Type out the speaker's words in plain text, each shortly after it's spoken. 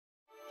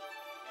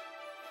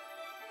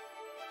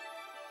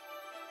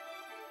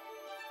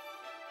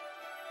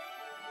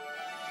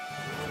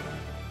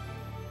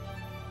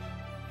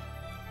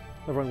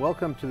Everyone,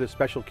 welcome to this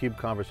special CUBE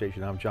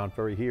conversation. I'm John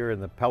Furrier here in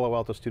the Palo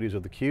Alto studios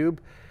of theCUBE.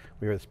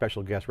 We are with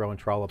special guest, Rowan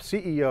Trollope,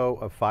 CEO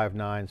of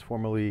Five9,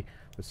 formerly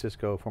with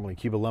Cisco, formerly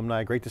CUBE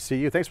alumni. Great to see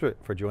you. Thanks for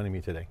joining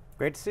me today.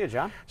 Great to see you,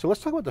 John. So let's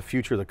talk about the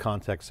future of the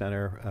contact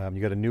center. You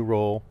got a new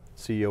role,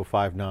 CEO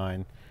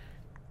Five9.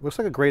 Looks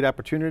like a great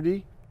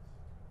opportunity.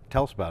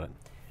 Tell us about it.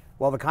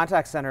 Well, the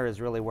contact center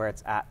is really where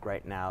it's at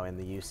right now in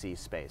the UC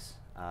space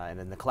and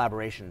in the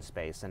collaboration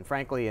space. And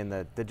frankly, in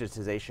the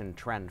digitization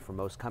trend for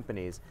most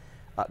companies,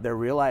 they're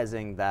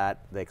realizing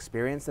that the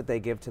experience that they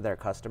give to their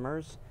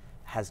customers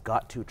has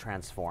got to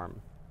transform.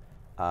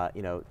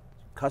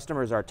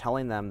 Customers are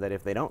telling them that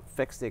if they don't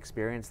fix the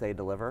experience they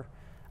deliver,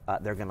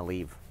 they're going to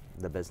leave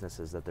the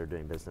businesses that they're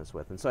doing business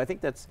with. And so I think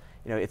that's,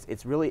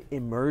 it's really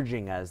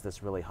emerging as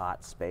this really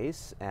hot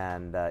space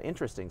and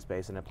interesting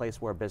space, and a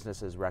place where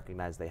businesses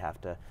recognize they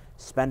have to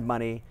spend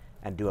money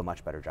and do a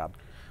much better job.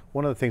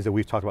 One of the things that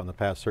we've talked about in the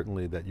past,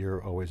 certainly that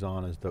you're always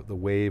on, is the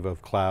wave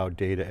of cloud,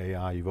 data,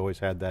 AI. You've always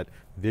had that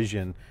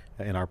vision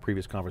in our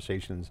previous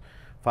conversations.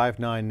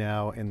 Five9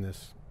 now in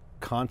this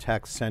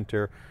contact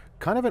center,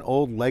 kind of an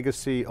old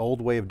legacy,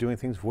 old way of doing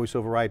things, voice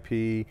over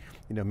IP,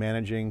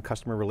 managing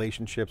customer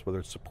relationships, whether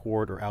it's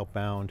support or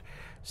outbound.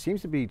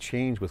 Seems to be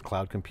changed with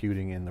cloud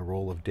computing and the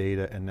role of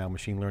data, and now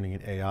machine learning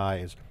and AI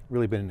has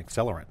really been an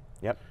accelerant.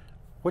 Yep.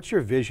 What's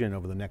your vision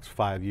over the next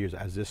 5 years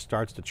as this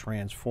starts to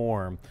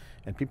transform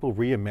and people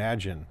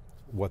reimagine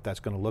what that's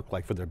going to look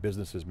like for their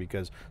businesses?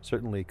 Because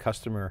certainly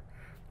customer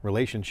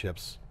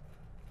relationships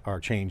are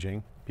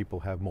changing.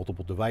 People have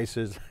multiple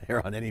devices,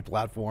 they're on any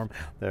platform,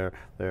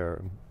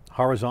 they're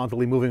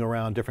horizontally moving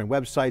around different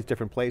websites,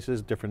 different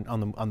places, different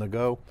on the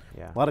go.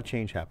 Yeah. A lot of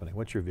change happening.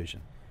 What's your vision?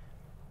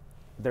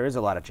 There is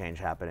a lot of change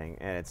happening,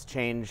 and it's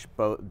change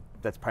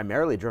that's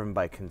primarily driven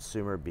by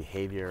consumer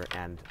behavior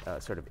and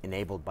sort of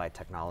enabled by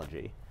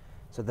technology.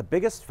 So the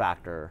biggest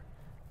factor,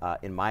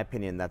 in my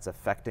opinion, that's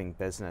affecting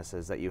business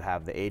is that you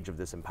have the age of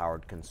this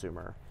empowered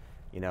consumer.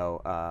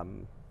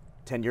 10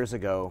 years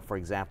ago, for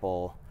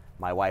example,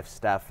 my wife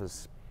Steph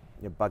was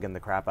bugging the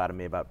crap out of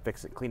me about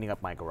cleaning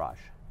up my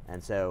garage.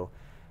 And so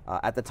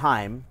at the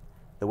time,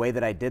 the way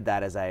that I did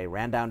that is I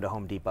ran down to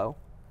Home Depot,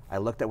 I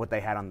looked at what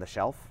they had on the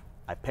shelf,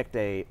 I picked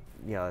a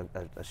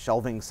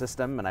shelving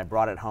system and I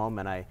brought it home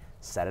and I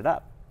set it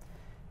up.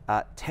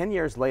 10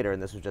 years later,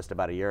 and this was just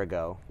about a year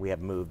ago, we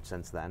have moved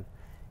since then,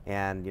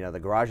 and the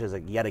garage is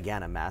yet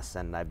again a mess,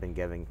 and I've been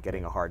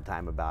getting a hard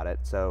time about it.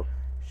 So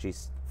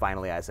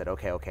finally I said,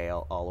 okay,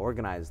 I'll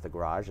organize the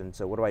garage. And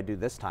so what do I do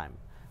this time?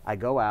 I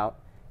go out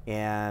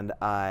and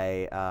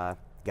I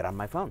get on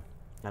my phone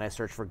and I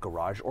search for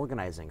garage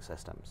organizing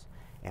systems.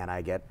 And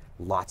I get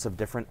lots of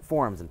different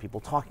forums and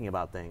people talking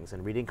about things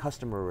and reading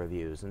customer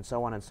reviews and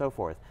so on and so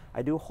forth.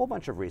 I do a whole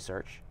bunch of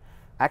research.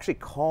 I actually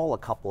call a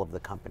couple of the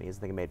companies. I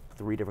think I made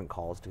 3 different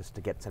calls just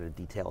to get sort of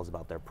details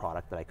about their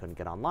product that I couldn't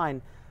get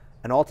online,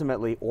 and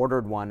ultimately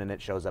ordered one and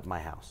it shows up my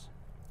house.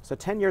 So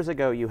 10 years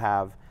ago you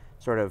have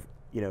sort of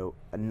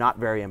a not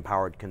very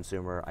empowered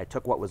consumer. I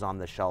took what was on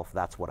the shelf,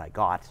 that's what I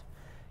got.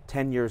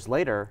 10 years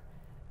later,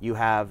 you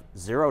have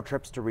 0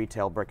 trips to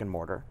retail brick and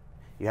mortar.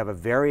 You have a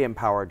very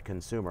empowered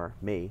consumer,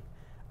 me,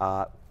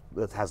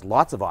 that has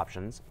lots of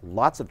options,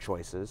 lots of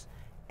choices,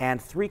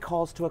 and 3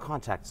 calls to a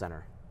contact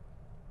center.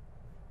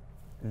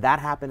 That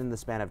happened in the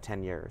span of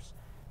 10 years.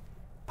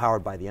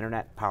 Powered by the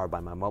internet, powered by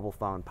my mobile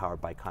phone,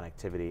 powered by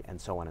connectivity, and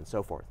so on and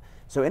so forth.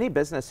 So any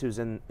business who's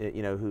in,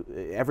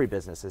 every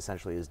business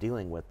essentially is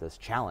dealing with this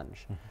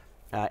challenge.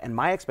 And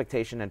my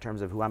expectation in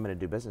terms of who I'm going to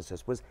do business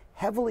with was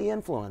heavily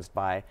influenced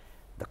by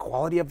the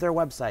quality of their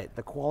website,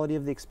 the quality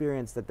of the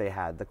experience that they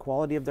had, the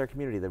quality of their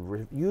community,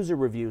 the user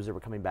reviews that were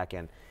coming back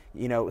in.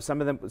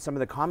 Some of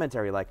the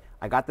commentary like,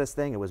 I got this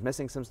thing, it was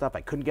missing some stuff,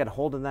 I couldn't get a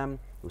hold of them,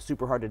 it was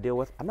super hard to deal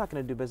with. I'm not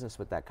going to do business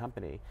with that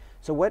company.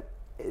 So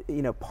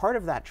part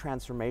of that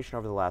transformation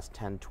over the last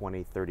 10,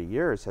 20, 30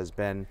 years has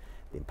been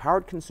the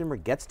empowered consumer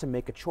gets to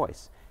make a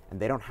choice, and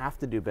they don't have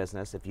to do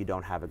business if you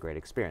don't have a great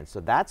experience.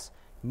 So that's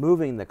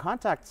moving the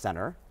contact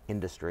center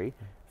industry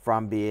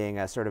from being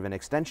a sort of an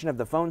extension of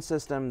the phone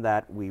system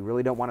that we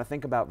really don't want to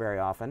think about very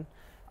often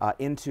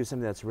into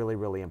something that's really,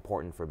 really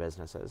important for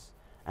businesses.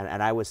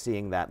 And I was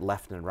seeing that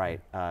left and right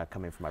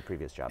coming from my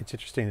previous job. It's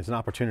interesting, it's an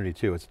opportunity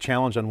too. It's a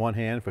challenge on one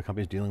hand for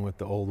companies dealing with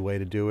the old way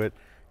to do it.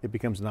 It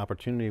becomes an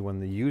opportunity when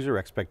the user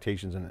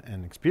expectations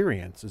and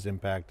experience is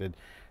impacted.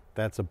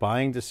 That's a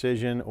buying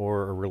decision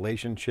or a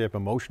relationship,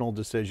 emotional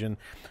decision.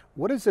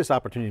 What does this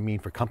opportunity mean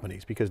for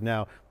companies? Because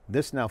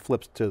this now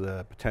flips to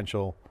the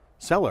potential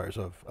sellers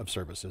of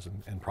services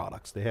and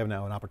products. They have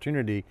now an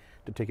opportunity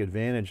to take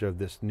advantage of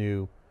this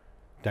new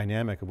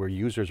dynamic of where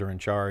users are in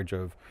charge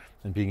of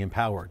and being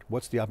empowered.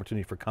 What's the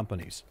opportunity for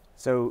companies?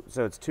 So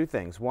it's 2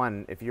 things.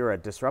 One, if you're a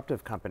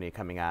disruptive company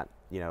coming at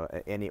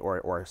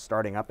or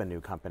starting up a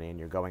new company and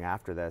you're going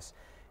after this,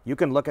 you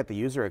can look at the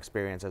user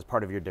experience as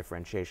part of your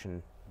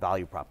differentiation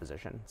value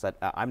proposition. So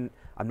that I'm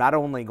not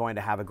only going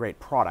to have a great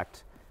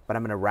product, but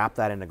I'm going to wrap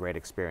that in a great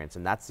experience,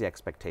 and that's the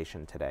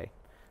expectation today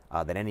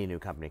that any new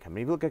company can.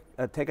 If you look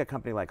at take a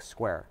company like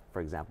Square,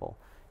 for example.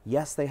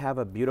 Yes, they have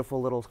a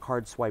beautiful little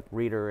card swipe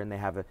reader and they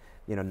have a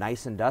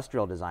nice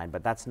industrial design,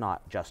 but that's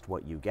not just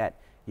what you get.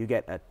 You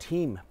get a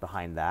team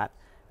behind that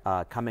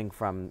coming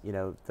from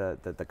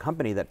the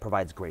company that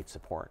provides great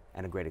support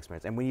and a great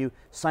experience. And when you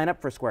sign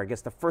up for Square, I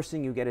guess the first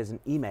thing you get is an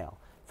email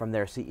from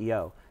their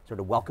CEO sort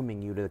of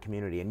welcoming you to the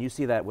community. And you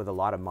see that with a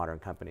lot of modern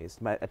companies.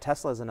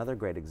 Tesla is another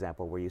great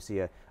example where you see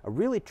a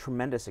really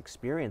tremendous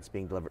experience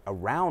being delivered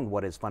around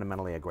what is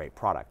fundamentally a great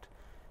product.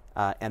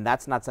 And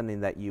that's not something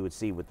that you would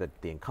see with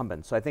the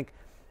incumbents. So I think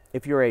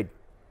if you're a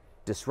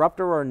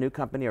disruptor or a new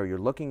company, or you're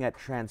looking at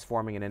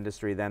transforming an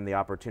industry, then the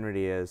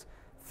opportunity is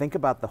think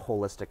about the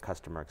holistic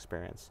customer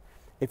experience.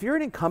 If you're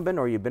an incumbent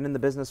or you've been in the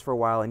business for a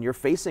while and you're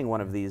facing one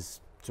of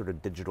these sort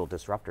of digital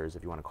disruptors,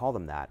 if you want to call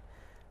them that,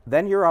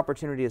 then your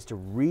opportunity is to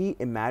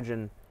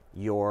reimagine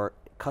your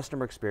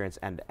customer experience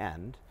end to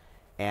end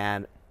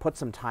and put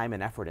some time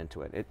and effort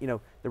into it.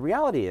 The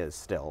reality is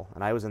still,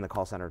 and I was in the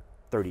call center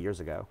 30 years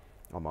ago,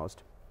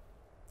 almost,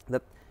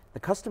 that the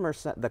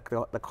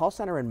call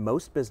center in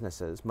most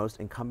businesses, most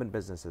incumbent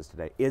businesses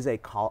today, is a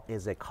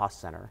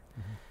cost center,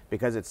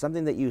 because it's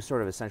something that you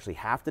sort of essentially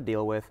have to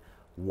deal with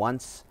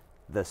once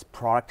this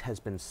product has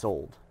been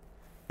sold.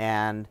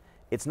 And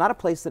it's not a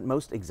place that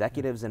most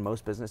executives in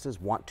most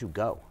businesses want to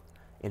go.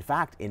 In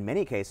fact, in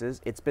many cases,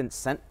 it's been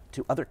sent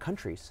to other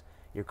countries.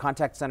 Your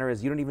contact center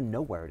you don't even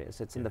know where it is.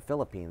 It's in the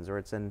Philippines, or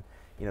it's in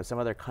some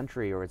other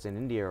country, or it's in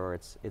India, or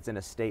it's in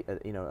a state,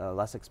 a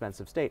less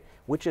expensive state,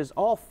 which is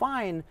all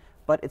fine,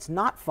 but it's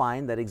not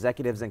fine that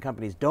executives and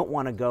companies don't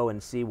want to go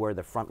and see where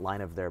the front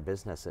line of their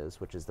business is,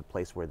 which is the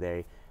place where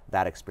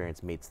that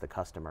experience meets the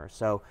customer.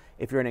 So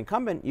if you're an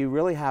incumbent, you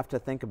really have to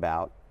think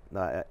about,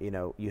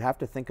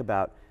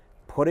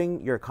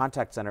 putting your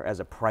contact center as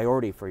a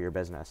priority for your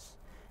business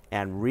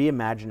and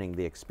reimagining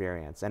the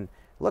experience. And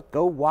look,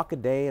 go walk a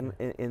day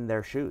in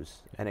their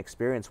shoes and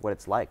experience what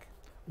it's like.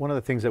 One of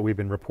the things that we've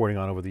been reporting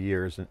on over the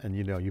years, and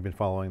you've been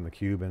following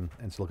theCUBE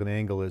and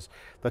SiliconANGLE, is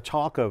the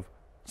talk of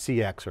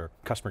CX, or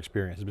customer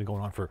experience, has been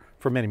going on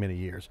for many, many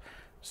years.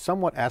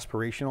 Somewhat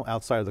aspirational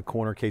outside of the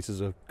corner cases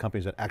of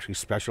companies that actually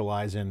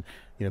specialize in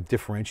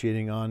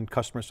differentiating on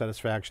customer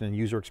satisfaction and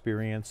user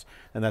experience,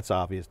 and that's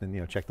obvious,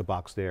 and check the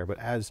box there. But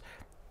as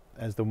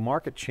the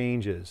market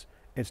changes,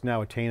 it's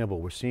now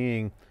attainable. We're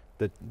seeing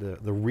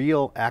the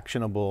real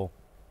actionable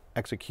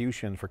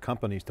execution for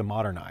companies to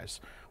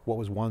modernize what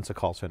was once a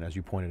call center, as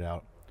you pointed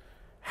out.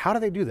 How do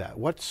they do that?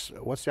 What's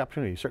the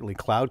opportunity? Certainly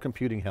cloud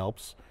computing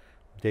helps.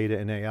 Data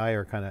and AI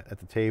are kind of at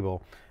the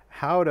table.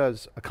 How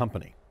does a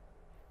company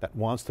that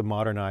wants to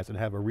modernize and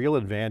have a real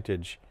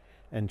advantage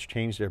and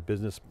change their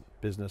business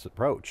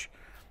approach,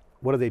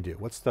 what do?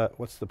 What's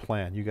the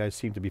plan? You guys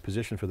seem to be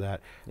positioned for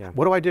that. Yeah.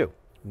 What do I do?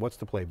 What's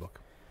the playbook?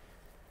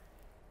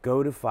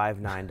 Go to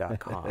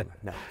Five9.com.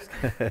 No.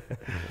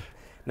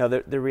 No,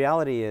 the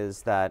reality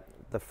is that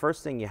the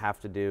first thing you have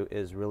to do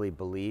is really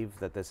believe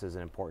that this is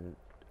an important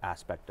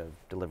aspect of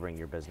delivering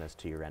your business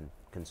to your end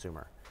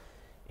consumer.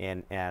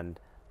 And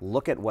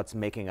look at what's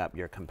making up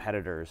your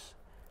competitors'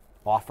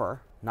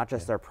 offer, not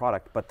just their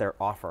product, but their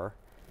offer,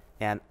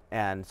 and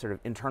sort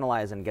of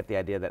internalize and get the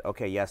idea that,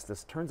 okay, yes,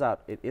 this turns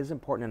out it is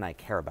important and I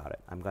care about it.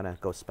 I'm going to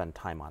go spend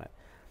time on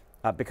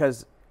it.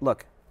 Because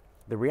look,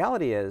 the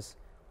reality is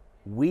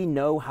we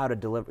know how to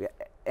deliver.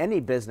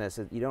 Any business,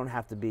 you don't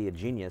have to be a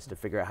genius to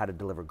figure out how to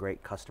deliver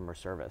great customer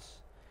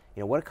service.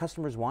 What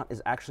customers want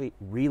is actually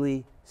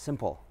really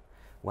simple.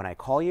 When I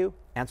call you,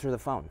 answer the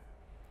phone.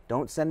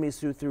 Don't send me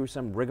through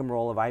some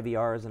rigmarole of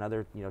IVRs and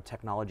other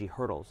technology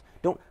hurdles.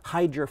 Don't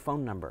hide your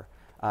phone number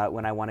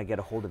when I want to get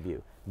a hold of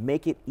you.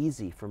 Make it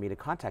easy for me to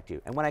contact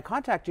you. And when I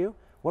contact you,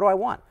 what do I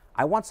want?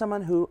 I want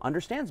someone who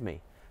understands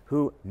me,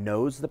 who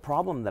knows the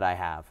problem that I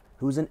have,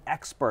 who's an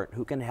expert,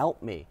 who can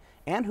help me,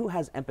 and who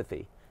has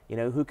empathy,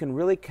 who can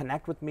really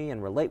connect with me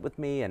and relate with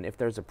me. And if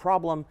there's a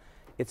problem,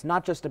 it's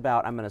not just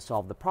about I'm going to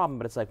solve the problem,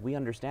 but it's like we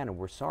understand and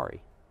we're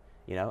sorry,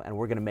 and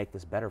we're going to make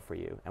this better for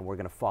you, and we're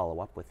going to follow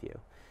up with you.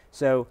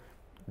 So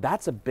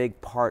that's a big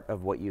part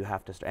of what you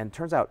have to start. And it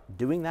turns out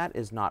doing that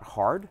is not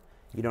hard.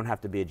 You don't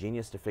have to be a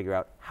genius to figure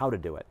out how to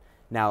do it.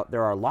 Now,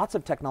 there are lots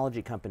of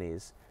technology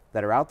companies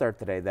that are out there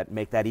today that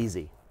make that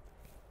easy.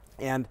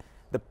 And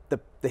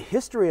the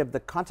history of the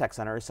contact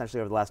center,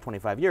 essentially over the last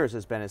 25 years,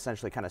 has been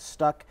essentially kind of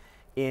stuck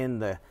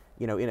in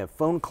in a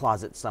phone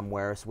closet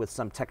somewhere with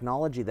some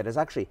technology that has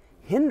actually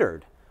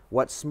hindered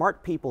what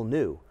smart people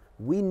knew.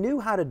 We knew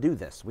how to do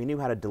this. We knew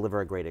how to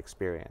deliver a great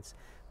experience.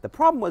 The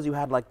problem was you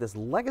had like this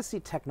legacy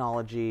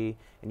technology,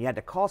 and you had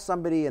to call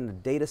somebody in the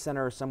data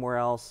center or somewhere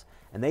else,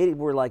 and they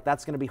were like,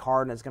 that's going to be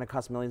hard and it's going to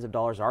cost millions of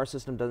dollars. Our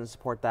system doesn't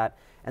support that.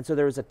 And so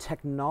there was a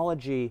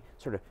technology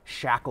sort of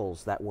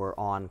shackles that were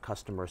on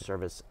customer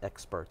service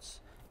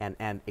experts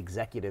and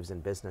executives in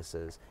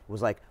businesses. It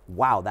was like,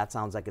 wow, that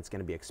sounds like it's going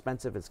to be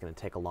expensive. It's going to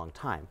take a long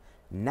time.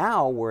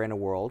 Now we're in a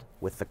world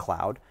with the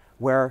cloud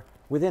where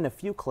within a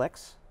few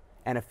clicks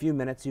and a few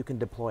minutes you can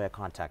deploy a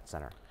contact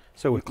center.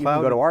 So with cloud, you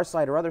can go to our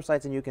site or other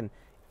sites and you can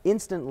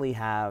instantly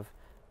have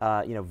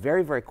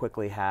very, very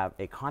quickly have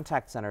a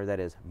contact center that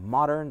is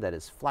modern, that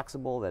is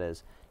flexible, that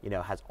is,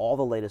 has all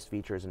the latest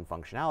features and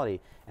functionality.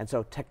 And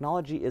so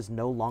technology is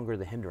no longer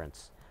the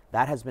hindrance.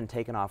 That has been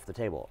taken off the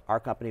table. Our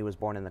company was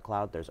born in the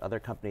cloud. There's other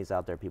companies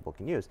out there people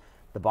can use.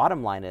 The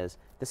bottom line is,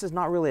 this is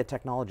not really a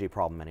technology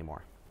problem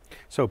anymore.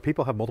 So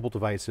people have multiple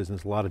devices and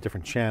there's a lot of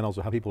different channels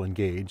of how people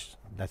engage.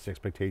 That's the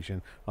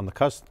expectation. On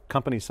the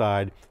company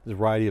side, there's a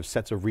variety of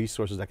sets of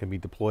resources that can be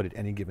deployed at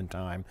any given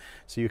time.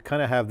 So you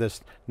kind of have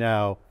this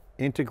now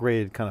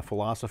integrated kind of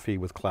philosophy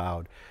with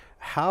cloud.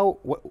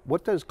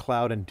 What does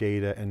cloud and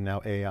data and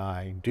now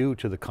AI do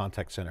to the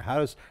contact center? How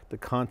does the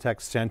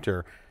contact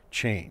center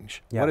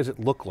change? Yeah. What does it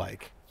look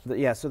like?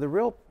 So the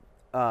real,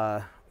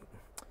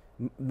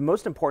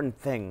 most important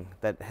thing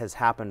that has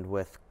happened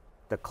with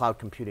the cloud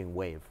computing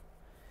wave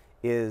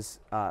is,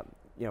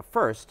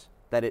 first,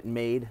 that it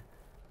made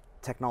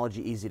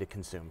technology easy to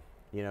consume.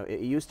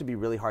 It used to be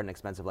really hard and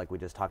expensive, like we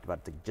just talked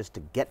about, just to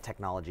get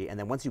technology, and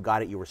then once you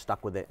got it, you were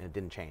stuck with it and it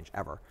didn't change,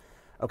 ever.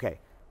 Okay,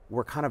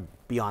 we're kind of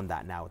beyond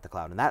that now with the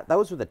cloud, and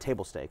those were the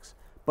table stakes.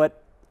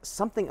 But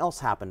something else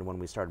happened when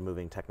we started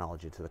moving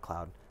technology to the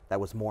cloud that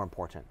was more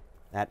important.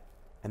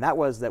 And that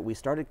was that we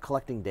started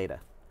collecting data.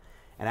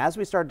 And as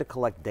we started to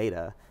collect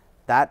data,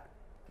 that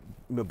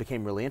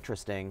became really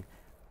interesting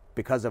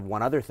because of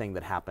one other thing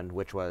that happened,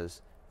 which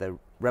was the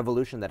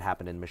revolution that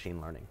happened in machine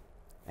learning.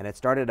 And it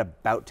started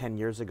about 10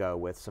 years ago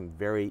with some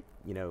very,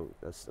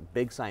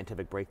 big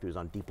scientific breakthroughs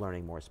on deep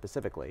learning more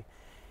specifically.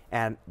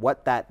 And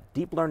what that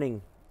deep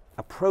learning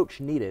approach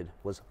needed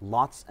was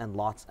lots and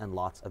lots and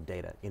lots of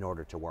data in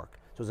order to work.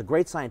 So it was a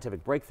great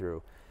scientific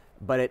breakthrough,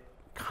 but it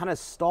kind of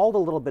stalled a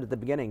little bit at the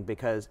beginning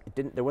because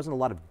there wasn't a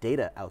lot of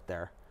data out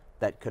there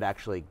that could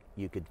actually,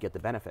 you could get the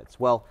benefits.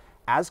 Well,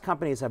 as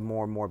companies have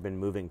more and more been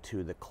moving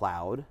to the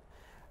cloud,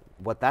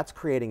 what that's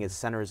creating is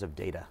centers of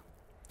data.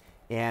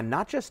 And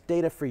not just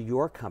data for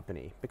your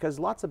company, because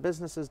lots of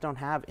businesses don't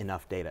have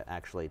enough data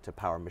actually to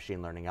power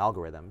machine learning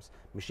algorithms.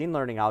 Machine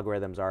learning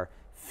algorithms are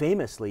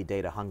famously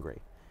data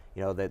hungry.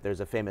 There's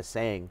a famous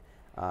saying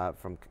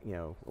from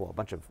a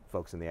bunch of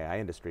folks in the AI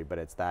industry, but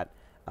it's that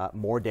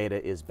more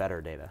data is better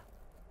data.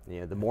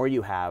 The more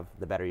you have,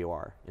 the better you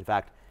are. In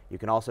fact, you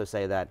can also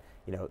say that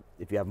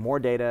if you have more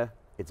data,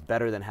 it's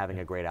better than having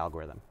a great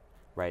algorithm,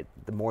 right?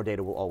 The more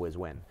data will always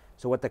win.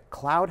 So what the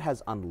cloud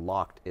has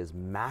unlocked is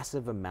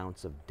massive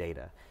amounts of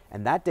data.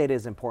 And that data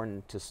is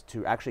important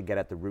to actually get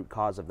at the root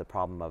cause of the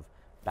problem of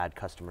bad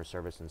customer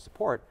service and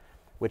support,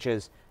 which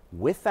is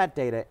with that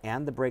data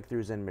and the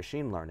breakthroughs in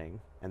machine learning,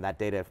 and that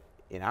data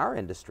in our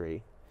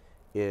industry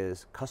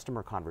is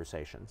customer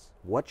conversations.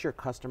 What your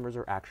customers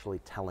are actually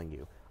telling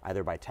you,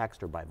 either by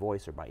text or by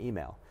voice or by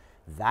email.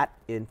 That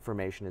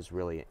information is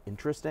really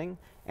interesting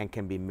and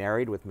can be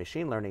married with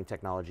machine learning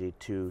technology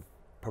to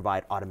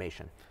provide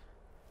automation.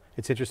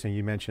 It's interesting,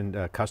 you mentioned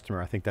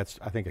customer. I think that's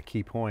a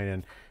key point.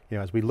 And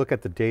as we look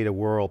at the data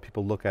world,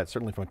 people look at,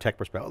 certainly from a tech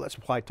perspective, let's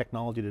apply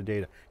technology to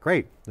data.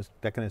 Great,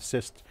 that can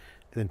assist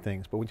in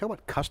things. But when you talk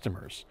about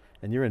customers,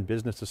 and you're in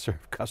business to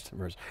serve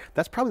customers,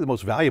 that's probably the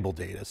most valuable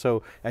data.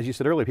 So as you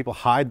said earlier, people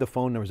hide the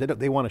phone numbers.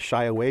 They want to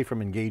shy away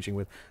from engaging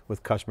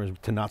with customers,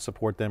 to not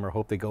support them or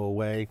hope they go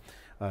away,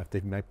 if they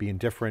might be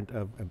indifferent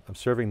of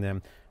serving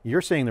them.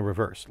 You're saying the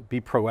reverse.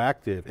 Be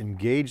proactive,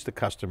 engage the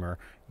customer,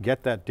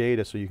 get that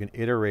data so you can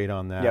iterate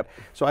on that. Yep.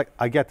 So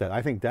I get that.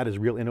 I think that is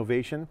real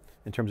innovation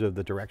in terms of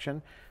the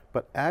direction.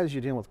 But as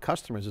you're dealing with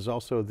customers, there's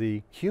also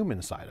the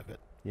human side of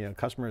it.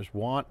 Customers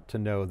want to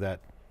know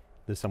that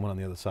there's someone on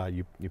the other side.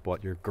 You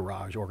bought your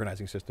garage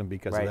organizing system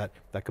because of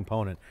that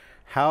component.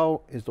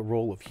 How is the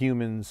role of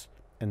humans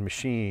and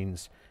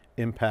machines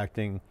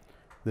impacting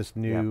this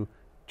new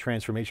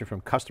transformation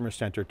from customer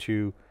center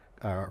to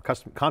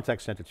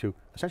contact center to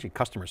essentially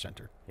customer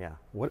center? Yeah.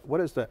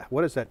 What is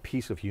that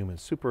piece of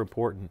humans? Super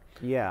important.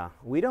 Yeah,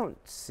 we don't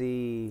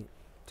see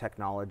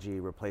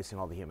technology replacing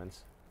all the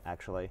humans,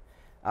 actually,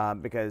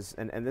 because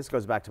and this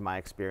goes back to my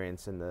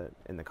experience in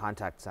the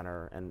contact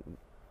center and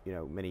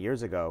many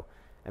years ago.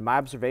 And my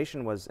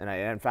observation was, and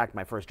in fact,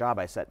 my first job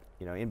I sat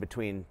in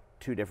between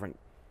two different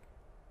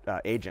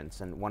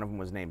agents, and one of them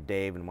was named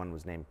Dave and one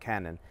was named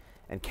Ken,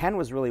 and Ken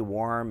was really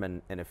warm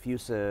and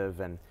effusive,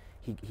 and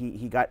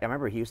he got, I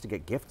remember he used to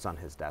get gifts on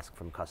his desk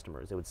from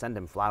customers. They would send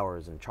him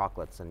flowers and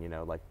chocolates and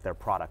like their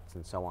products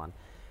and so on.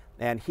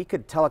 And he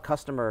could tell a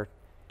customer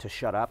to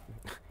shut up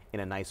in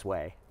a nice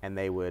way, and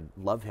they would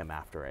love him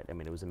after it. I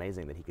mean, it was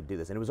amazing that he could do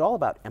this. And it was all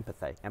about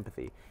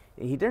empathy.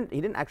 He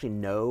didn't actually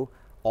know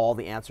all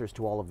the answers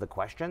to all of the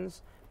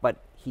questions,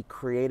 but he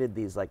created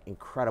these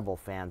incredible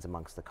fans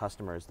amongst the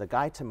customers. The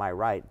guy to my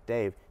right,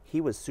 Dave, he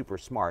was super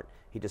smart.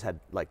 He just had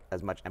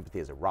as much empathy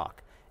as a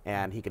rock.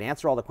 And he could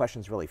answer all the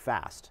questions really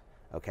fast,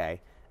 okay?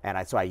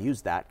 And so I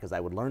used that because I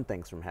would learn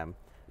things from him,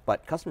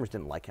 but customers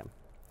didn't like him.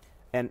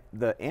 And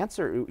the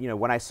answer,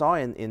 when I saw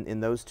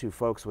in those two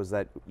folks was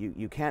that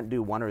you can't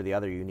do one or the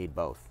other, you need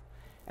both.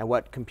 And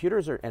what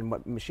computers are, and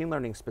what machine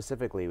learning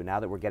specifically, now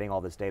that we're getting all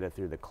this data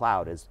through the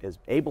cloud, is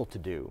able to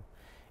do,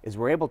 is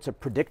we're able to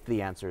predict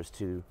the answers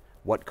to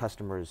what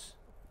customers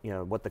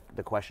what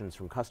the questions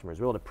from customers.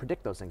 We're able to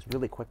predict those things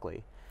really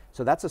quickly.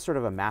 So that's a sort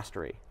of a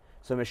mastery.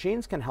 So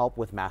machines can help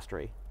with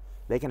mastery.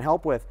 They can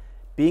help with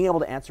being able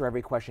to answer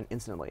every question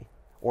instantly,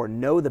 or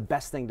know the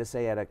best thing to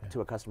say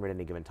to a customer at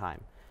any given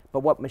time. But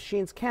what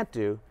machines can't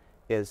do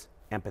is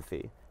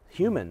empathy.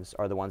 Humans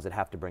are the ones that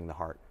have to bring the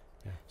heart.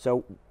 Yeah.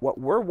 So what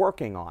we're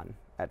working on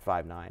at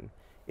Five9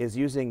 is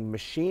using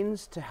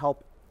machines to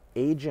help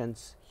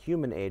agents,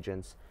 human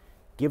agents,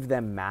 give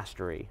them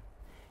mastery.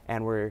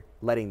 And we're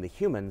letting the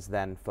humans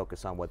then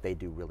focus on what they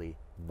do really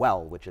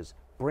well, which is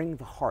bring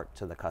the heart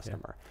to the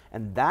customer. Yeah.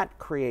 And that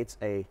creates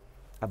a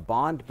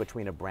bond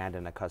between a brand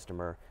and a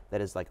customer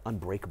that is like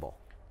unbreakable.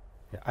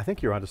 Yeah, I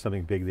think you're onto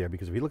something big there,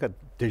 because if you look at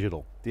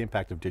digital, the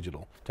impact of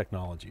digital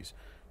technologies,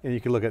 and you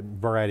can look at a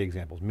variety of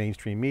examples,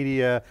 mainstream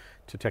media,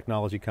 to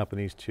technology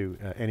companies, to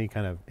any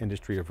kind of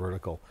industry or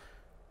vertical,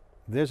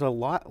 there's a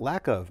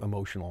lack of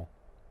emotional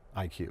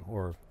IQ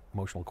or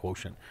emotional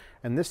quotient.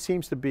 And this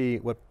seems to be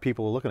what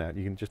people are looking at.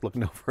 You can just look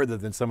no further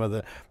than some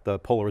of the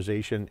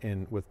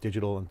polarization with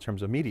digital in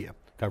terms of media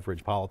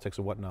coverage, politics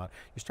and whatnot.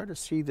 You start to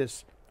see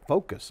this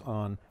focus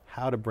on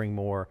how to bring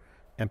more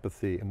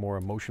empathy and more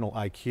emotional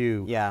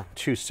IQ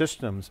to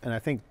systems, and I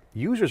think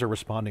users are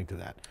responding to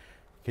that.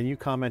 Can you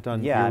comment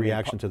on your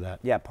reaction to that?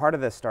 Yeah, part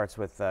of this starts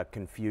with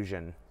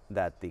confusion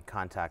that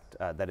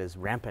that is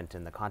rampant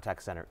in the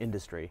contact center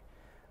industry,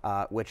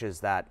 which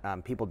is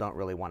that people don't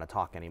really want to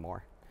talk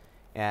anymore.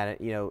 And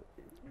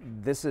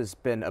this has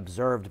been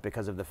observed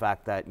because of the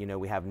fact that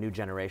we have new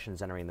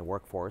generations entering the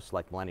workforce,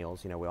 like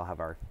millennials. We all have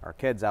our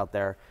kids out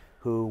there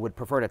who would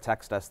prefer to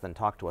text us than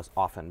talk to us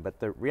often. But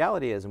the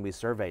reality is, and we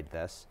surveyed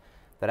this,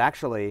 that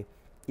actually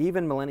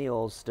even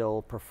millennials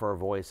still prefer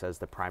voice as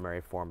the primary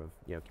form of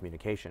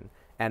communication.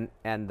 And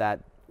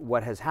that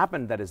what has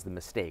happened, that is the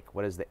mistake,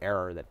 what is the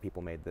error that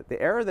people made?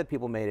 The error that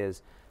people made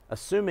is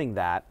assuming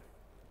that,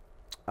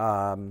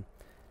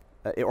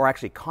 or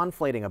actually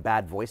conflating a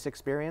bad voice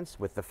experience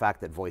with the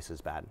fact that voice is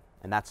bad.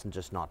 And that's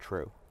just not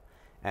true.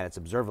 And it's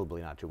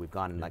observably not true. We've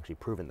gone and actually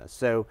proven this.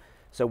 So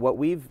what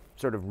we've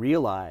sort of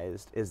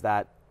realized is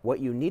that what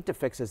you need to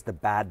fix is the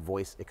bad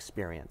voice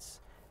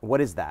experience. What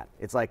is that?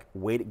 It's like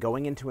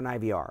going into an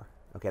IVR.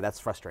 Okay, that's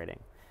frustrating.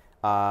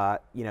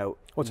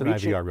 What's an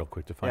IVR, real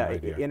quick, define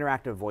IVR?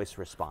 Interactive voice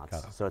response.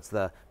 So it's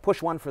the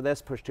push 1 for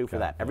this, push 2 for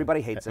that.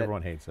 Everybody hates it.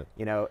 Everyone hates it.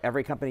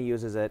 Every company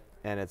uses it,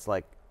 and it's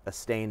like a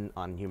stain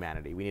on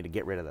humanity. We need to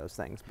get rid of those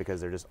things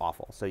because they're just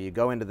awful. So you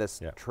go into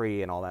this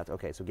tree and all that.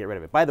 Okay, so get rid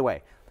of it. By the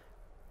way,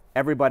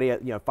 everybody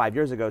 5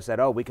 years ago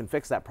said, oh, we can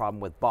fix that problem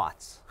with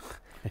bots.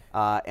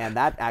 And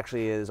that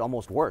actually is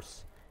almost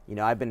worse.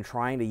 I've been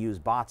trying to use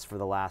bots for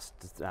the last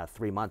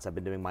 3 months. I've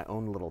been doing my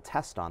own little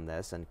test on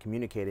this and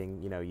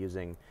communicating,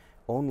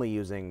 only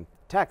using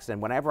text.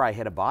 And whenever I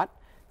hit a bot,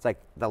 it's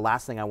like the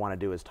last thing I want to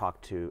do is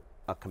talk to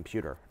a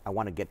computer. I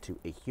want to get to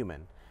a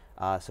human.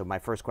 So my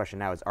first question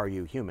now is, are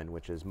you human?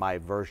 Which is my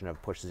version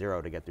of push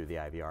 0 to get through the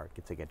IVR,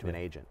 to get to an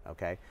agent,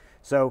 okay?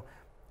 So,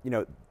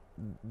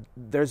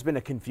 there's been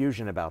a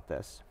confusion about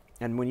this.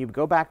 And when you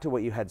go back to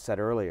what you had said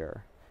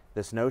earlier,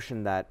 this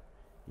notion that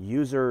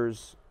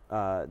users,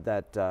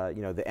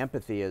 the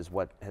empathy is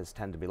what has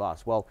tended to be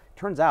lost. Well,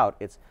 turns out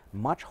it's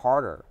much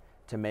harder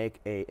to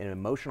make an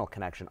emotional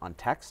connection on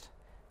text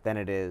than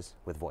it is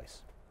with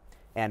voice.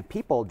 And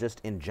people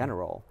just in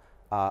general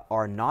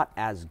are not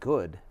as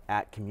good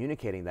at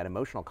communicating that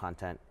emotional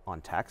content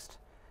on text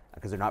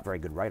because they're not very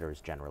good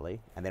writers generally,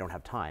 and they don't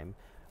have time,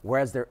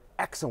 whereas they're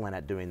excellent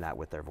at doing that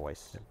with their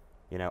voice.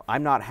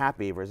 I'm not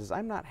happy versus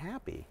I'm not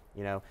happy.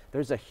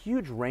 There's a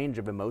huge range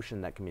of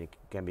emotion that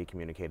can be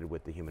communicated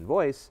with the human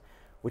voice,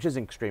 which is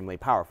extremely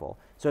powerful.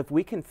 So if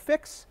we can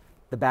fix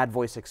the bad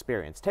voice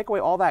experience, take away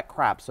all that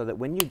crap so that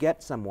when you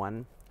get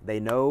someone, they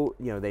know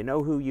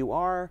who you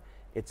are,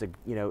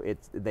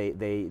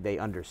 they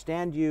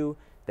understand you,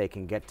 they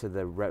can get to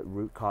the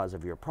root cause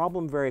of your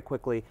problem very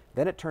quickly,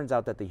 then it turns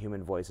out that the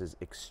human voice is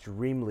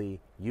extremely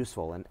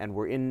useful. And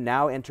we're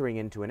now entering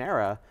into an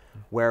era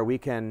where we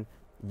can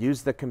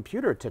use the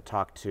computer to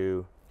talk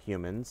to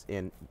humans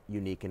in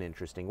unique and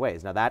interesting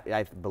ways. Now that,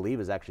 I believe,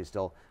 is actually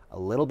still a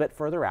little bit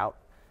further out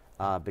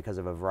because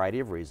of a variety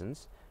of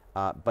reasons.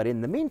 But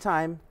in the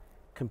meantime,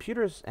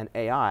 computers and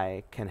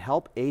AI can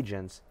help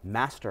agents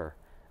master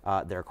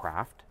their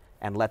craft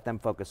and let them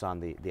focus on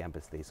the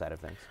empathy side of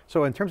things.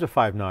 So in terms of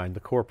Five9, the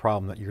core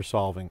problem that you're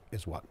solving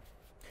is what?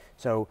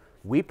 So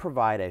we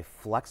provide a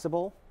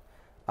flexible,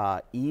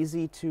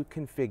 easy to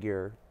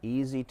configure,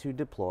 easy to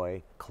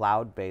deploy,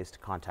 cloud-based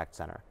contact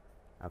center,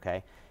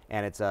 okay?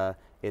 And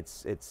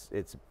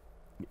it's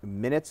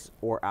minutes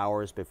or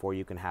hours before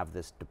you can have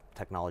this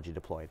technology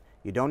deployed.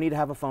 You don't need to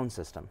have a phone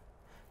system.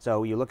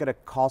 So you look at a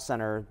call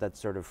center that's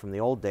sort of from the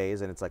old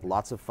days, and it's like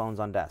lots of phones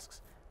on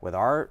desks. In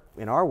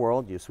our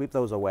world, you sweep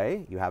those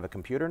away, you have a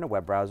computer and a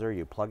web browser,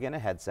 you plug in a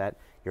headset,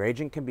 your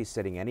agent can be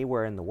sitting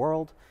anywhere in the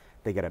world,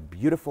 they get a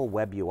beautiful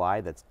web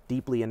UI that's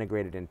deeply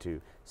integrated into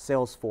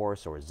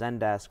Salesforce or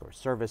Zendesk or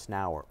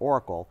ServiceNow or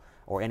Oracle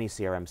or any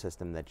CRM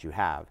system that you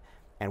have.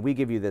 And we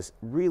give you this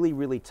really,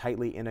 really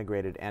tightly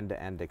integrated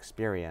end-to-end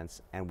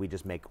experience, and we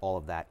just make all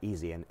of that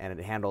easy. And it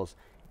handles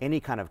any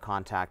kind of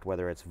contact,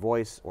 whether it's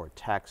voice or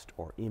text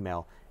or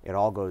email, it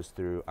all goes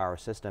through our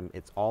system.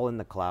 It's all in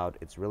the cloud,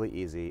 it's really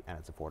easy, and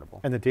it's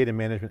affordable. And the data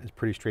management is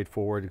pretty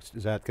straightforward.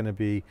 Is that going to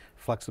be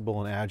flexible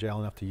and agile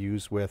enough to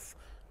use with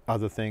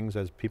other things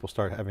as people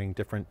start having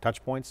different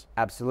touch points?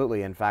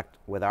 Absolutely. In fact,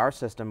 with our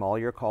system, all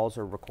your calls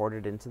are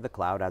recorded into the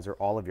cloud, as are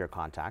all of your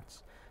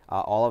contacts.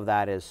 All of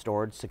that is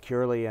stored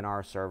securely in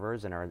our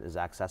servers and is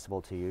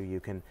accessible to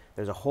you.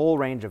 There's a whole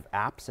range of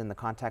apps in the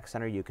contact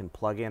center you can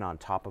plug in on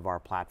top of our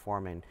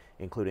platform, and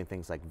including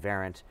things like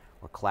Verint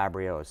or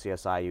Calabrio or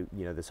CSI,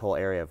 you know, this whole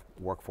area of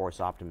workforce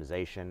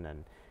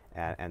optimization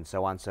and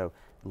so on. So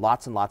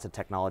lots and lots of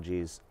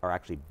technologies are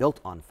actually built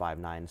on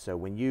Five9. So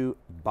when you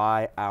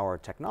buy our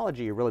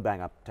technology, you're really buying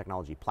a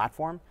technology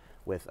platform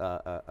with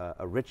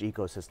a rich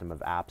ecosystem of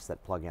apps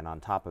that plug in on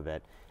top of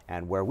it.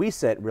 And where we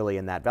sit really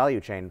in that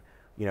value chain,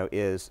 you know,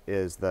 is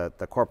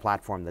the core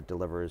platform that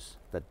delivers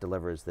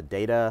the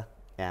data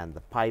and the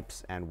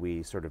pipes, and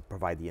we sort of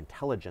provide the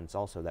intelligence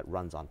also that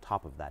runs on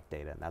top of that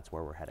data, and that's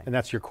where we're heading. And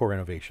that's your core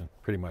innovation,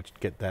 pretty much.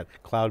 Get that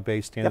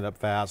cloud-based, stand it up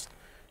fast,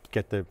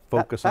 get the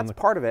focus on the...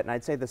 That's part of it, and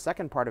I'd say the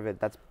second part of it,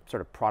 that's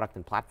sort of product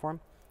and platform.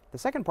 The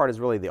second part is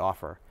really the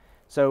offer.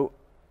 So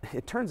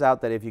it turns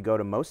out that if you go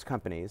to most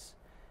companies,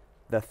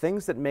 the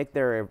things that make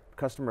their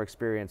customer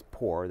experience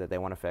poor that they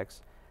want to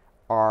fix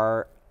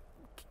are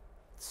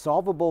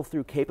solvable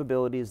through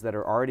capabilities that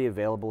are already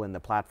available in the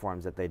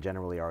platforms that they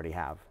generally already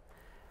have.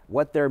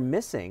 What they're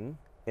missing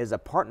is a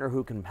partner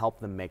who can help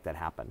them make that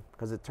happen,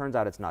 because it turns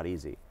out it's not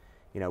easy.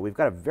 You know, we've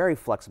got a very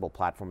flexible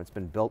platform. It's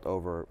been built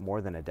over more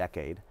than a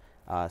decade,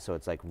 so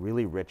it's like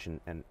really rich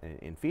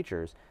in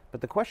features. But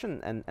the question,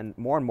 and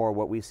more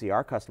what we see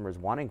our customers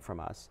wanting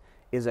from us,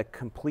 is a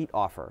complete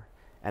offer.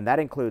 And that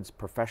includes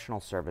professional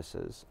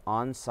services,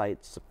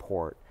 on-site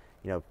support,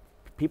 you know,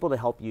 people to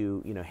help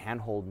you, you know,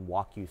 handhold and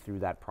walk you through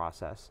that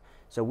process.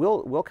 So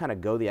we'll kind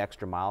of go the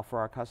extra mile for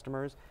our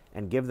customers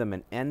and give them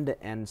an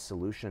end-to-end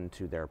solution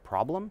to their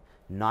problem,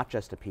 not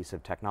just a piece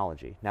of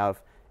technology. Now,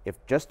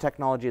 if just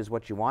technology is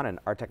what you want, and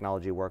our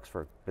technology works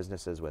for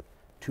businesses with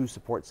 2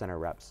 support center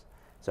reps,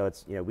 so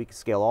it's, you know, we can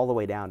scale all the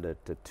way down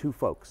to 2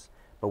 folks,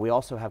 but we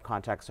also have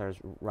contact centers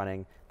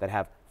running that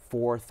have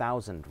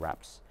 4,000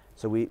 reps.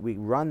 So we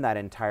run that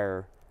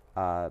entire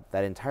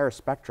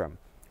spectrum.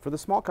 For the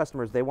small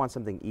customers, they want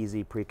something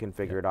easy,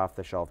 pre-configured, off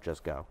the shelf,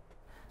 just go.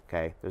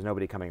 Okay, there's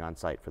nobody coming on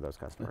site for those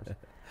customers.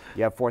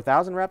 You have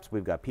 4,000 reps,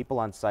 we've got people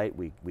on site,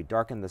 we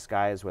darken the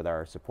skies with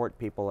our support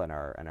people and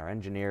our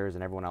engineers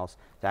and everyone else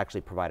to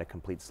actually provide a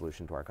complete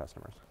solution to our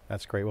customers.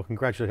 That's great. Well,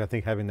 congratulations. I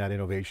think having that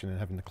innovation and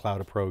having the cloud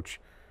approach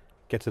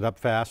gets it up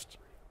fast,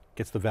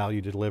 gets the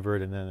value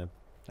delivered, and then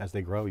as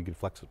they grow, you can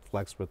flex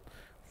with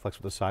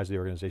the size of the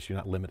organization.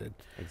 You're not limited.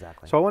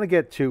 Exactly. So I want to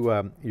get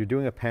to, you're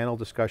doing a panel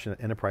discussion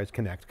at Enterprise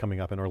Connect coming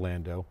up in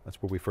Orlando.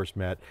 That's where we first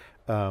met.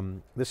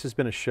 This has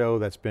been a show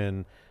that's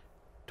been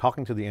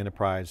talking to the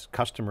enterprise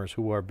customers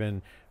who have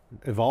been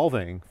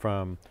evolving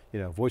from, you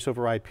know, voice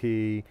over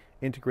IP,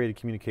 integrated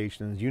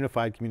communications,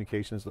 unified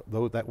communications,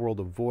 that world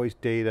of voice,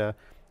 data,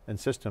 and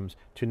systems,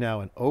 to now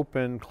an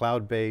open,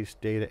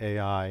 cloud-based data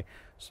AI.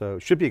 So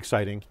it should be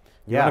exciting.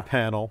 You're on a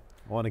panel.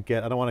 I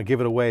don't want to give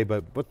it away,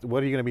 but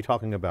what are you going to be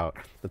talking about?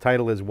 The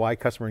title is Why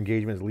Customer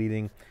Engagement is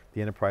Leading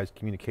the Enterprise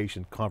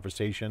Communication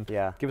Conversation.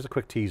 Yeah. Give us a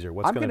quick teaser.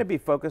 I'm going to be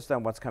focused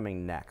on what's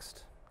coming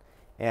next.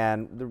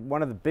 And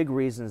one of the big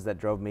reasons that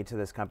drove me to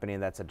this company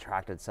and that's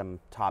attracted some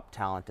top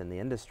talent in the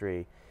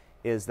industry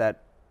is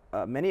that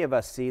many of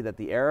us see that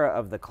the era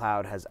of the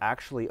cloud has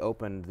actually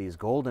opened these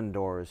golden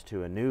doors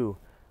to a new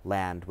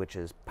land, which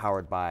is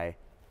powered by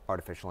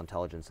artificial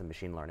intelligence and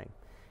machine learning.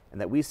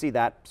 And that we see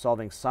that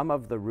solving some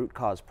of the root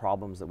cause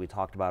problems that we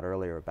talked about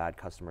earlier, bad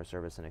customer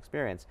service and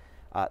experience,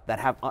 that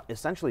have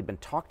essentially been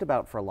talked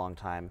about for a long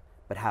time,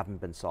 but haven't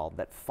been solved.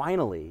 That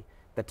finally,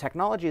 the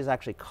technology has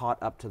actually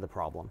caught up to the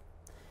problem.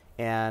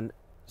 And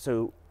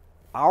so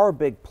our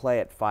big play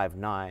at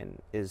Five9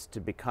 is to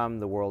become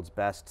the world's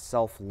best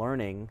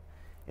self-learning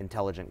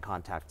intelligent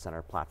contact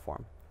center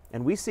platform.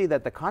 And we see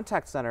that the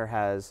contact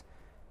center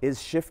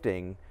is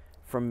shifting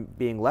from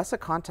being less a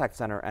contact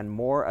center and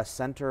more a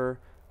center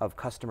of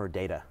customer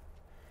data.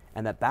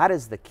 And that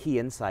is the key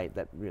insight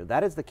that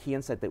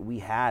we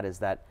had, is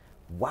that,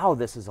 wow,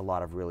 this is a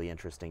lot of really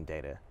interesting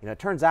data. You know, it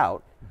turns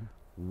out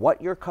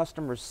what your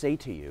customers say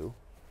to you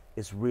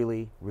is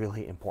really,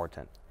 really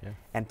important. Yeah.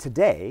 And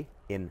today,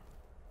 in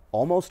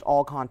almost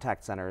all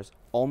contact centers,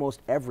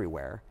 almost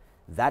everywhere,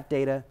 that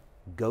data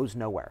goes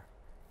nowhere.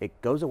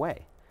 It goes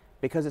away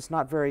because it's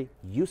not very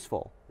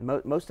useful.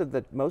 Most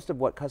of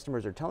what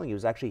customers are telling you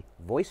is actually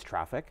voice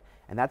traffic,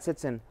 and that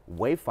sits in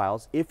WAV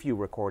files if you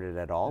record it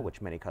at all,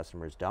 which many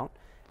customers don't,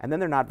 and then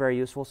they're not very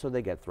useful, so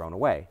they get thrown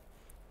away.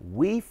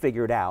 We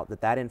figured out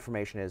that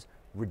information is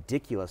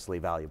ridiculously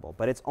valuable,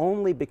 but it's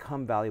only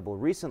become valuable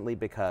recently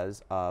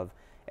because of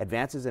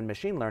advances in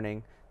machine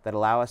learning that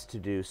allow us to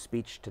do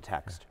speech to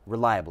text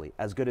reliably,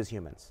 as good as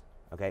humans,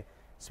 okay?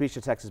 speech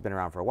to text has been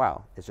around for a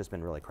while. It's just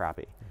been really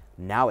crappy.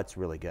 Now it's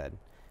really good.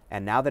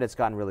 And now that it's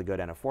gotten really good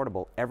and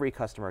affordable, every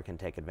customer can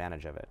take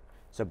advantage of it.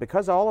 So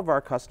because all of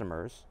our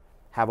customers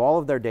have all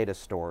of their data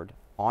stored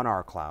on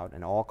our cloud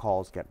and all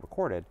calls get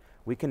recorded,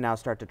 we can now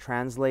start to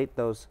translate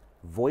those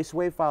voice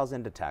wave files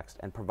into text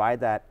and provide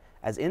that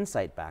as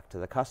insight back to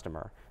the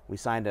customer. We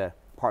signed a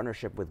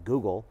partnership with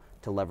Google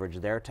to leverage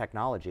their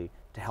technology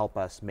to help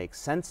us make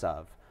sense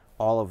of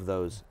all of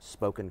those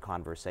spoken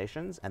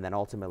conversations and then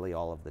ultimately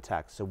all of the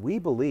text. So we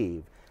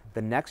believe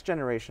the next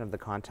generation of the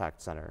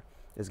contact center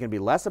is going to be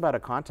less about a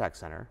contact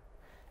center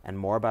and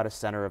more about a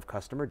center of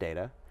customer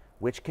data,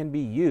 which can be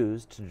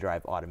used to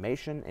drive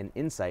automation and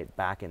insight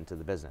back into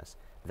the business.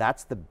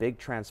 That's the big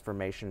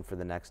transformation for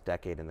the next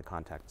decade in the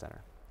contact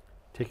center.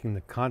 Taking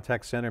the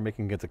contact center,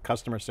 making it the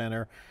customer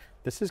center.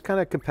 This is kind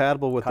of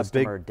compatible with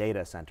customer the big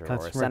data center,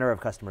 or a center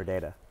of customer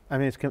data. I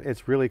mean,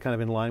 it's really kind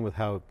of in line with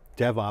how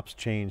DevOps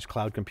changed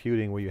cloud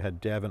computing, where you had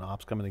dev and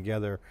ops coming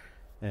together,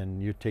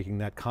 and you're taking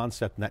that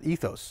concept and that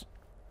ethos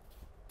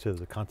to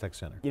the contact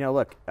center. You know,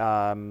 look,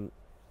 I'm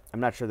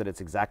not sure that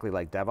it's exactly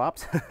like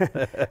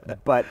DevOps,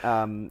 but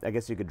I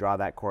guess you could draw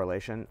that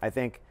correlation. I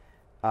think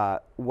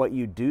what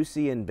you do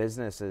see in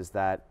business is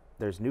that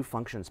there's new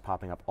functions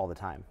popping up all the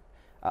time.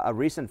 A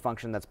recent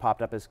function that's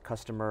popped up is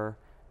customer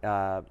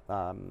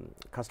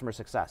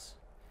success.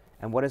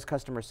 And what is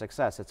customer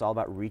success? It's all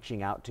about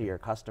reaching out to your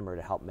customer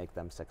to help make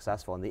them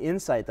successful. And the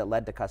insight that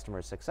led to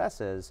customer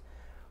success is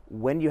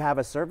when you have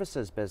a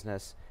services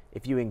business,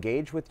 if you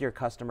engage with your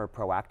customer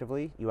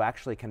proactively, you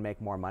actually can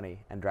make more money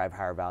and drive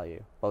higher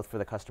value, both for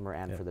the customer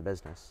and for the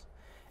business.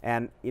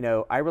 And you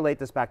know, I relate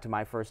this back to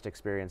my first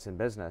experience in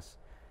business.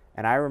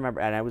 And I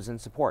remember, and I was in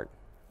support,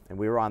 and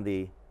we were on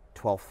the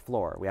 12th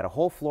floor. We had a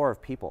whole floor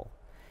of people.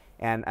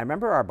 And I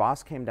remember our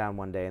boss came down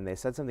one day and they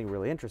said something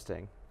really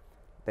interesting.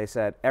 They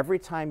said, every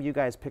time you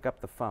guys pick up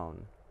the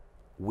phone,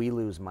 we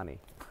lose money.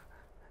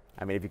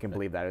 I mean, if you can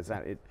believe that.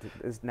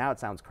 Now it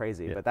sounds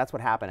crazy, but that's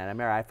what happened. And I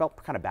remember I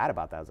felt kind of bad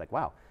about that. I was like,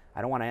 wow,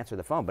 I don't want to answer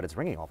the phone, but it's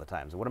ringing all the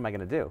time, so what am I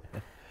going to do?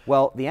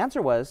 Well, the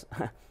answer was,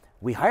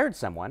 we hired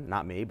someone,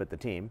 not me, but the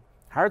team,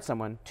 hired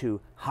someone to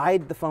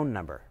hide the phone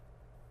number.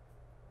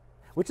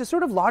 Which is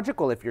sort of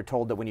logical if you're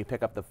told that when you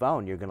pick up the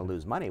phone, you're going to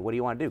lose money. What do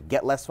you want to do?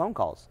 Get less phone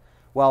calls.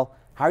 Well,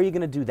 how are you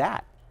going to do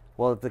that?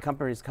 Well, if the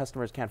company's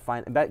customers can't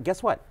find, but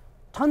guess what?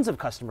 Tons of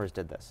customers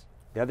did this.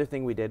 The other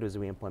thing we did was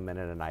we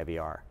implemented an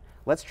IVR.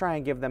 Let's try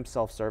and give them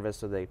self-service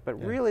so they, but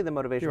really the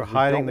motivation You're is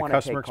hiding the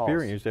customer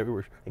experience. They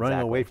were running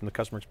away from the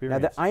customer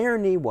experience. Now the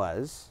irony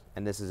was,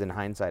 and this is in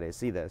hindsight, I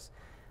see this,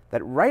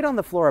 that right on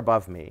the floor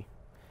above me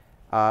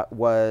it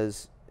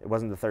wasn't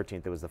the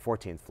 13th, it was the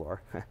 14th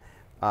floor.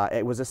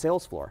 It was a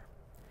sales floor.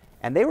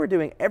 And they were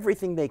doing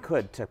everything they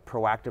could to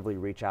proactively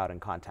reach out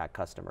and contact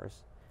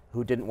customers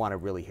who didn't want to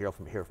really hear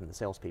from the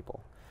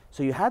salespeople.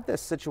 So you had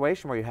this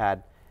situation where you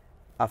had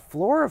a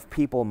floor of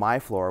people, my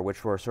floor,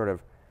 which were sort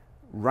of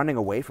running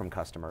away from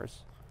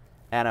customers,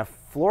 and a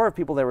floor of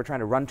people that were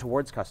trying to run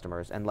towards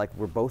customers, and like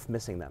we're both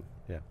missing them.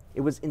 Yeah.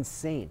 It was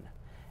insane.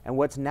 And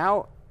what's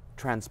now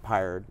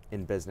transpired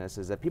in business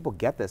is that people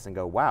get this and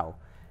go, wow,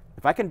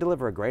 if I can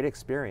deliver a great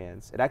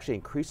experience, it actually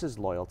increases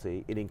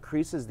loyalty, it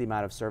increases the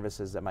amount of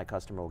services that my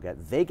customer will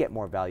get, they get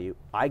more value,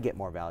 I get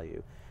more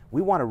value.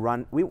 We want to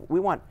run, we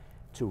want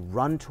to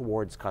run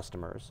towards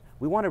customers.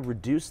 We want to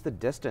reduce the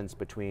distance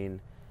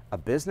between a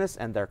business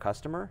and their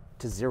customer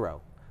to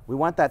zero. We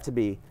want that to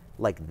be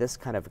like this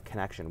kind of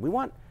connection. We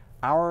want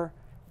our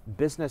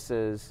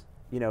businesses,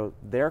 you know,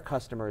 their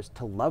customers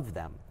to love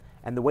them.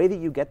 And the way that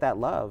you get that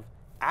love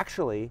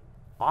actually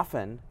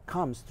often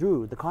comes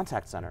through the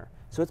contact center.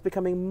 So it's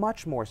becoming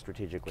much more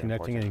strategically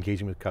Connecting important. and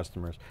engaging with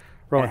customers.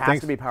 Rowan, and it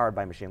has to be powered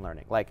by machine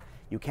learning. Like,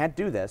 you can't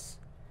do this,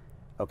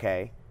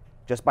 okay,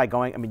 just by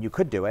going, I mean, you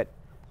could do it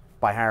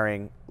by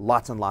hiring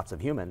lots and lots of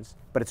humans,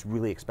 but it's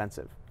really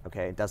expensive,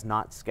 okay? It does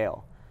not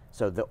scale.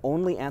 So the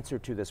only answer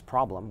to this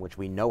problem, which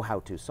we know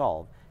how to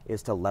solve,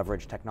 is to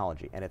leverage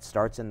technology, and it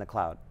starts in the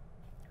cloud.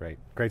 Great,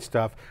 great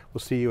stuff. We'll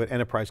see you at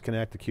Enterprise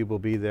Connect. theCUBE will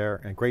be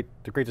there, and great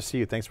to see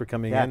you. Thanks for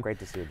coming in. Yeah, great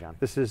to see you, John.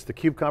 This is the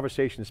CUBE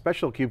Conversation,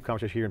 special CUBE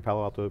Conversation here in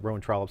Palo Alto.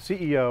 Rowan Trollope,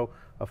 CEO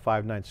of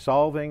Five9,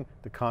 solving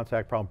the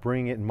contact problem,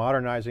 bringing it and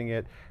modernizing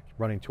it,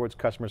 running towards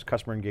customers,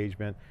 customer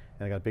engagement,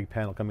 and I got a big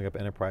panel coming up,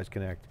 Enterprise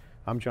Connect.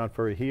 I'm John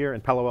Furrier here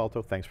in Palo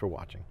Alto. Thanks for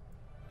watching.